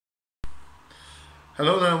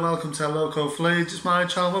Hello there and welcome to Loco for Leeds. It's my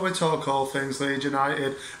channel where we talk all things Leeds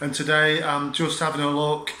United, and today I'm just having a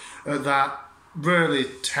look at that really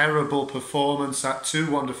terrible performance, that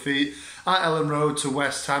 2-1 defeat at Ellen Road to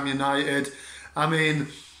West Ham United. I'll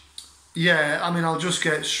just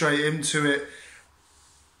get straight into it.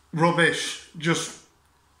 Rubbish, just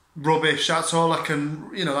rubbish. That's all I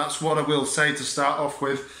can, that's what I will say to start off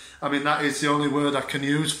with. That is the only word I can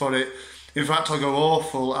use for it. In fact, I'll go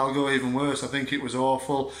awful. I'll go even worse. I think it was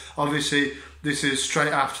awful. Obviously, this is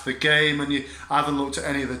straight after the game, and I haven't looked at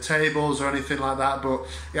any of the tables or anything like that, but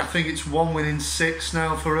I think it's 1 win in 6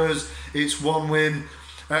 now for us. It's 1 win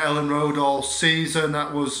at Ellen Road all season.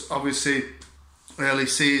 That was obviously early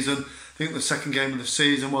season. I think the second game of the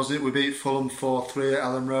season, wasn't it? We beat Fulham 4-3 at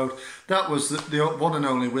Ellen Road. That was the one and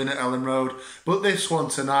only win at Ellen Road. But this one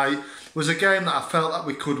tonight was a game that I felt that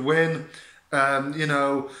we could win. And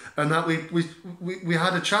that we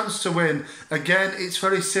had a chance to win. Again, it's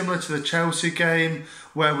very similar to the Chelsea game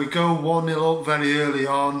where we go 1-0 up very early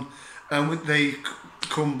on and they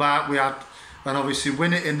come back. And obviously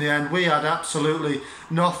win it in the end. We had absolutely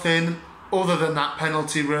nothing other than that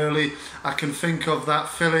penalty, really. I can think of that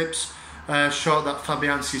Phillips shot that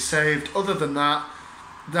Fabianski saved. Other than that,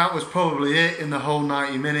 that was probably it in the whole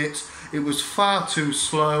 90 minutes. It was far too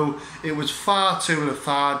slow. It was far too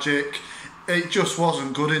lethargic. It just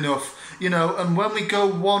wasn't good enough, and when we go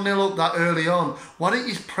 1-0 up that early on, why don't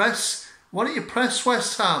you press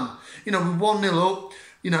West Ham? We're 1-0 up,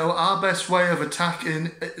 our best way of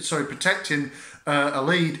protecting a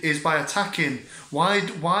lead is by attacking. Why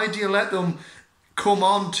do you let them come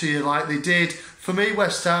on to you like they did? For me,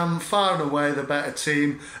 West Ham, far and away the better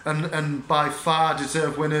team, and by far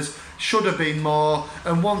deserved winners. Should have been more,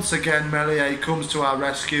 and once again Meslier comes to our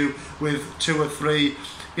rescue with 2 or 3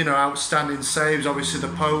 outstanding saves. Obviously the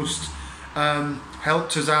post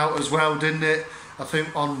helped us out as well, didn't it? I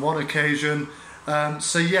think on one occasion.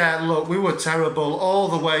 Look, we were terrible all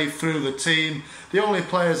the way through the team. The only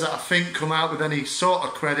players that I think come out with any sort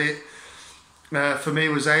of credit for me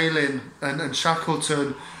was Ayling and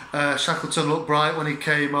Shackleton. Shackleton looked bright when he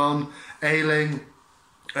came on. Ayling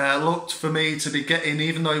looked for me to be getting,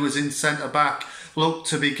 even though he was in centre back, looked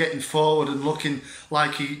to be getting forward and looking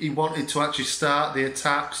like he wanted to actually start the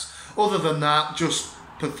attacks. Other than that, just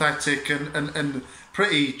pathetic and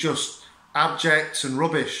pretty just abject and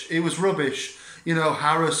rubbish. It was rubbish.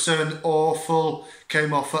 Harrison, awful,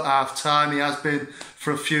 came off at half time. He has been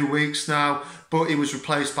for a few weeks now, but he was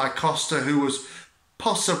replaced by Costa, who was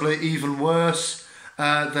possibly even worse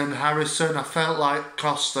than Harrison. I felt like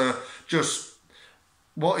Costa just,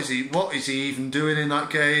 what is he even doing in that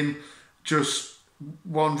game? Just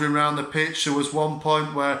wandering around the pitch. There was one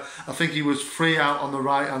point where I think he was free out on the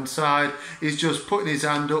right hand side. He's just putting his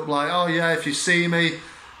hand up like, oh yeah, if you see me,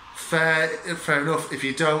 fair enough. If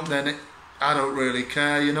you don't, then I don't really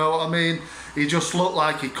care. You know what I mean? He just looked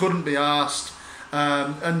like he couldn't be arsed.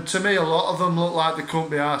 And to me, a lot of them looked like they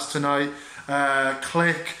couldn't be arsed tonight.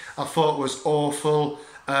 Click, I thought was awful.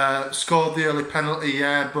 Scored the early penalty,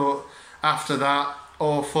 yeah, but after that,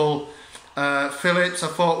 awful. Phillips, I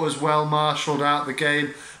thought was well marshalled out the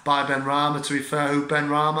game by Benrahma, to be fair.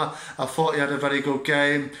 Benrahma, I thought he had a very good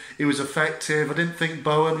game. He was effective. I didn't think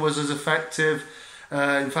Bowen was as effective.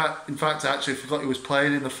 In fact, I actually forgot he was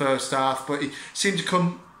playing in the first half, but he seemed to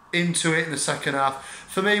come into it in the second half.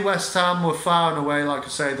 For me, West Ham were far and away, like I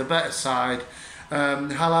say, the better side.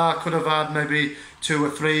 Haller could have had maybe 2 or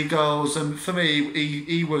 3 goals, and for me,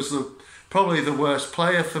 he was probably the worst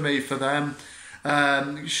player for me for them.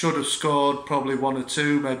 Should have scored probably 1 or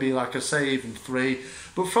 2, maybe, like I say, even 3.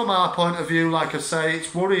 But from our point of view, like I say,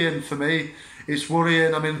 it's worrying for me. It's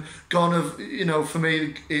worrying. For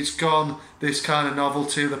me, it's gone, this kind of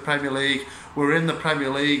novelty of the Premier League. We're in the Premier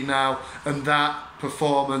League now, and that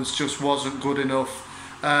performance just wasn't good enough.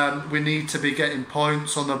 We need to be getting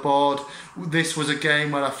points on the board. This was a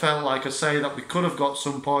game where I felt, like I say, that we could have got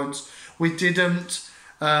some points. We didn't.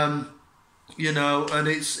 And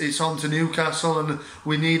it's on to Newcastle, and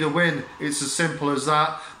we need a win. It's as simple as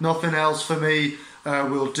that. Nothing else for me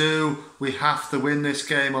will do. We have to win this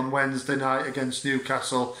game on Wednesday night against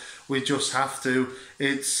Newcastle. We just have to.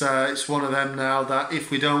 It's one of them now that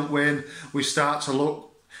if we don't win, we start to look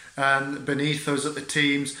beneath us at the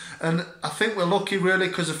teams. And I think we're lucky, really,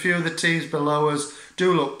 because a few of the teams below us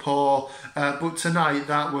do look poor. But tonight,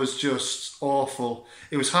 that was just awful.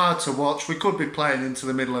 It was hard to watch. We could be playing into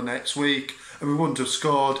the middle of next week, and we wouldn't have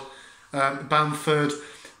scored. Bamford,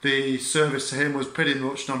 the service to him was pretty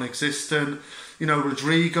much non-existent.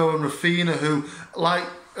 Rodrigo and Raphinha, who, like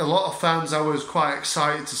a lot of fans, I was quite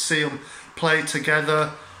excited to see them play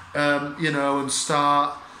together, and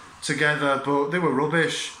start together, but they were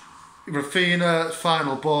rubbish. Raphinha's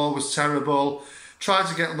final ball was terrible. Tried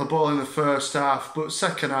to get on the ball in the first half, but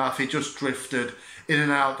second half he just drifted in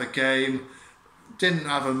and out the game. Didn't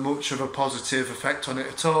have much of a positive effect on it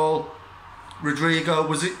at all. Rodrigo,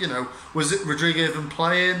 was it Rodrigo even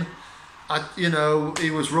playing?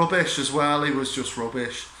 He was rubbish as well. He was just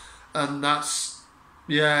rubbish. And I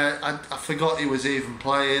forgot he was even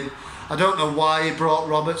playing. I don't know why he brought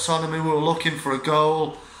Roberts on. I mean, we were looking for a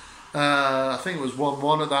goal. I think it was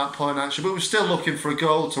 1-1 at that point actually, but we were still looking for a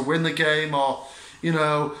goal to win the game,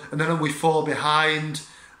 and then we fall behind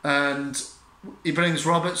and he brings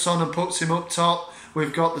Roberts on and puts him up top.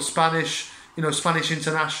 We've got the Spanish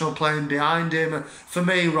international playing behind him. For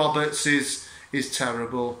me, Roberts is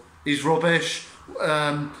terrible. He's rubbish.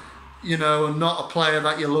 And not a player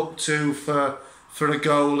that you look to for a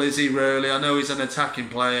goal, is he really? I know he's an attacking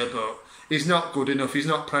player, but he's not good enough. He's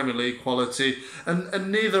not Premier League quality,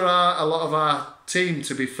 and neither are a lot of our team,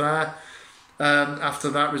 to be fair. After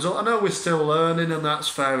that result, I know we're still learning, and that's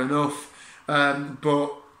fair enough.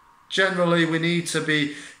 But generally, we need to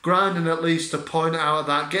be grinding at least a point out of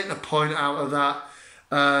that, getting a point out of that,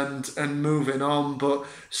 and moving on. But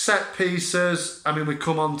set pieces, I mean, we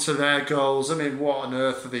come on to their goals. I mean, what on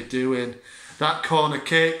earth are they doing? That corner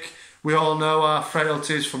kick, we all know our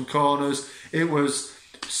frailties from corners. It was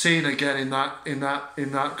seen again in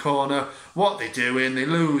that corner. What they doing? They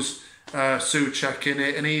lose Souček in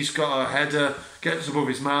it, and he's got a header, gets above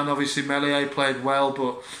his man. Obviously, Meslier played well,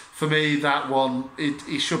 but for me, that one,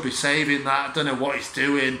 he should be saving that. I don't know what he's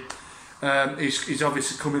doing. He's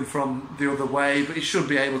obviously coming from the other way, but he should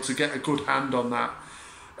be able to get a good hand on that.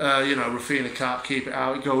 Raphinha can't keep it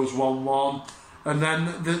out. It goes 1-1. And then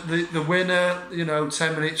the winner,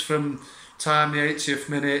 10 minutes from time, the 80th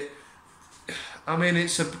minute. I mean,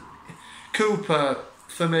 Cooper,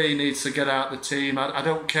 for me, needs to get out the team. I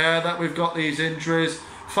don't care that we've got these injuries.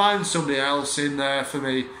 Find somebody else in there for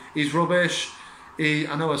me. He's rubbish.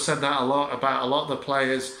 I know I said that a lot about a lot of the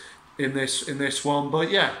players in this one, but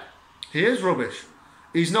yeah, he is rubbish.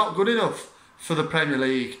 He's not good enough for the Premier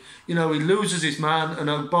League. He loses his man, and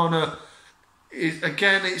Ogbonna,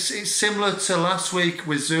 again, it's similar to last week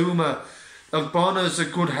with Zuma. Ogbonna's a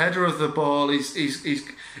good header of the ball. It's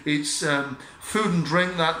food and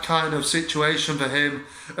drink, that kind of situation for him.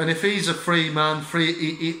 And if he's a free man,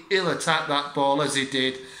 he'll attack that ball as he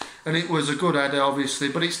did. And it was a good header, obviously,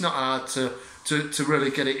 but it's not hard to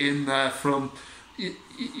really get it in there from,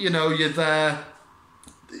 you're there.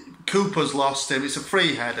 Cooper's lost him. It's a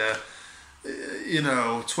free header.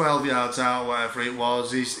 12 yards out, whatever it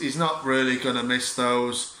was. He's not really going to miss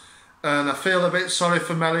those. And I feel a bit sorry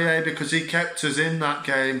for Meslier because he kept us in that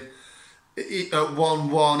game at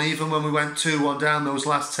 1-1. Even when we went 2-1 down, those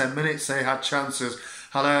last 10 minutes they had chances.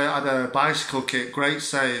 Had a bicycle kick, great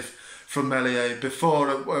save from Meslier. Before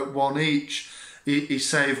at 1 each, he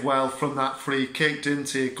saved well from that free kick, didn't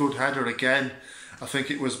he? A good header again. I think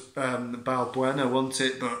it was Balbuena, wasn't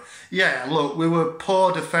it? But yeah, look, we were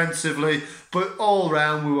poor defensively, but all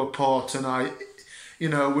round we were poor tonight. We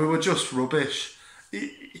were just rubbish.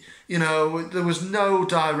 There was no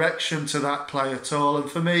direction to that play at all. And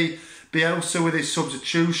for me, Bielsa with his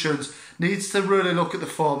substitutions needs to really look at the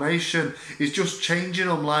formation. He's just changing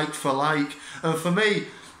them like for like. And for me,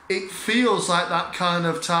 it feels like that kind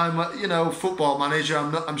of time, Football Manager,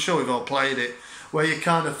 I'm sure we've all played it, where you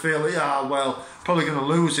kind of feel, probably going to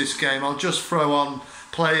lose this game. I'll just throw on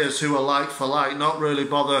players who are like for like, not really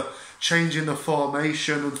bother changing the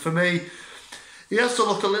formation. And for me, he has to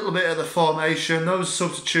look a little bit at the formation. Those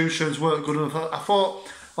substitutions weren't good enough. I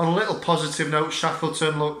thought, on a little positive note,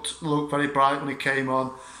 Shackleton looked very bright when he came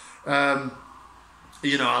on.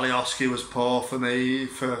 Alioski was poor for me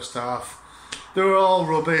first half. They were all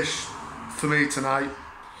rubbish for me tonight.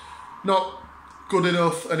 Not good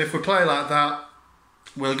enough, and if we play like that,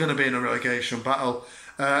 we're going to be in a relegation battle.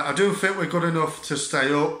 I do think we're good enough to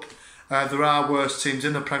stay up. There are worse teams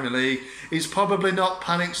in the Premier League. It's probably not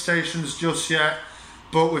panic stations just yet,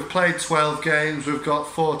 but we've played 12 games. We've got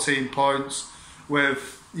 14 points. We're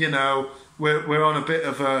on a bit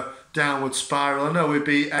of a downward spiral. I know we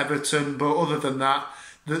beat Everton, but other than that,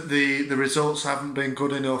 the results haven't been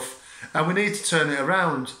good enough, and we need to turn it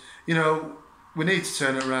around. We need to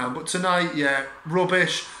turn it around. But tonight, yeah,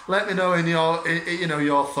 rubbish. Let me know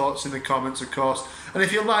your thoughts in the comments, of course. And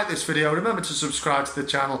if you like this video, remember to subscribe to the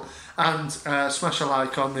channel and smash a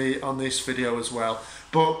like on this video as well.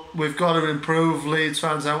 But we've got to improve, Leeds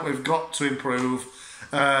fans out. We've got to improve.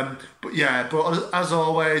 But as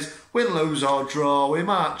always, win, lose or draw, we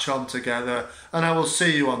march on together, and I will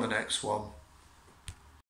see you on the next one.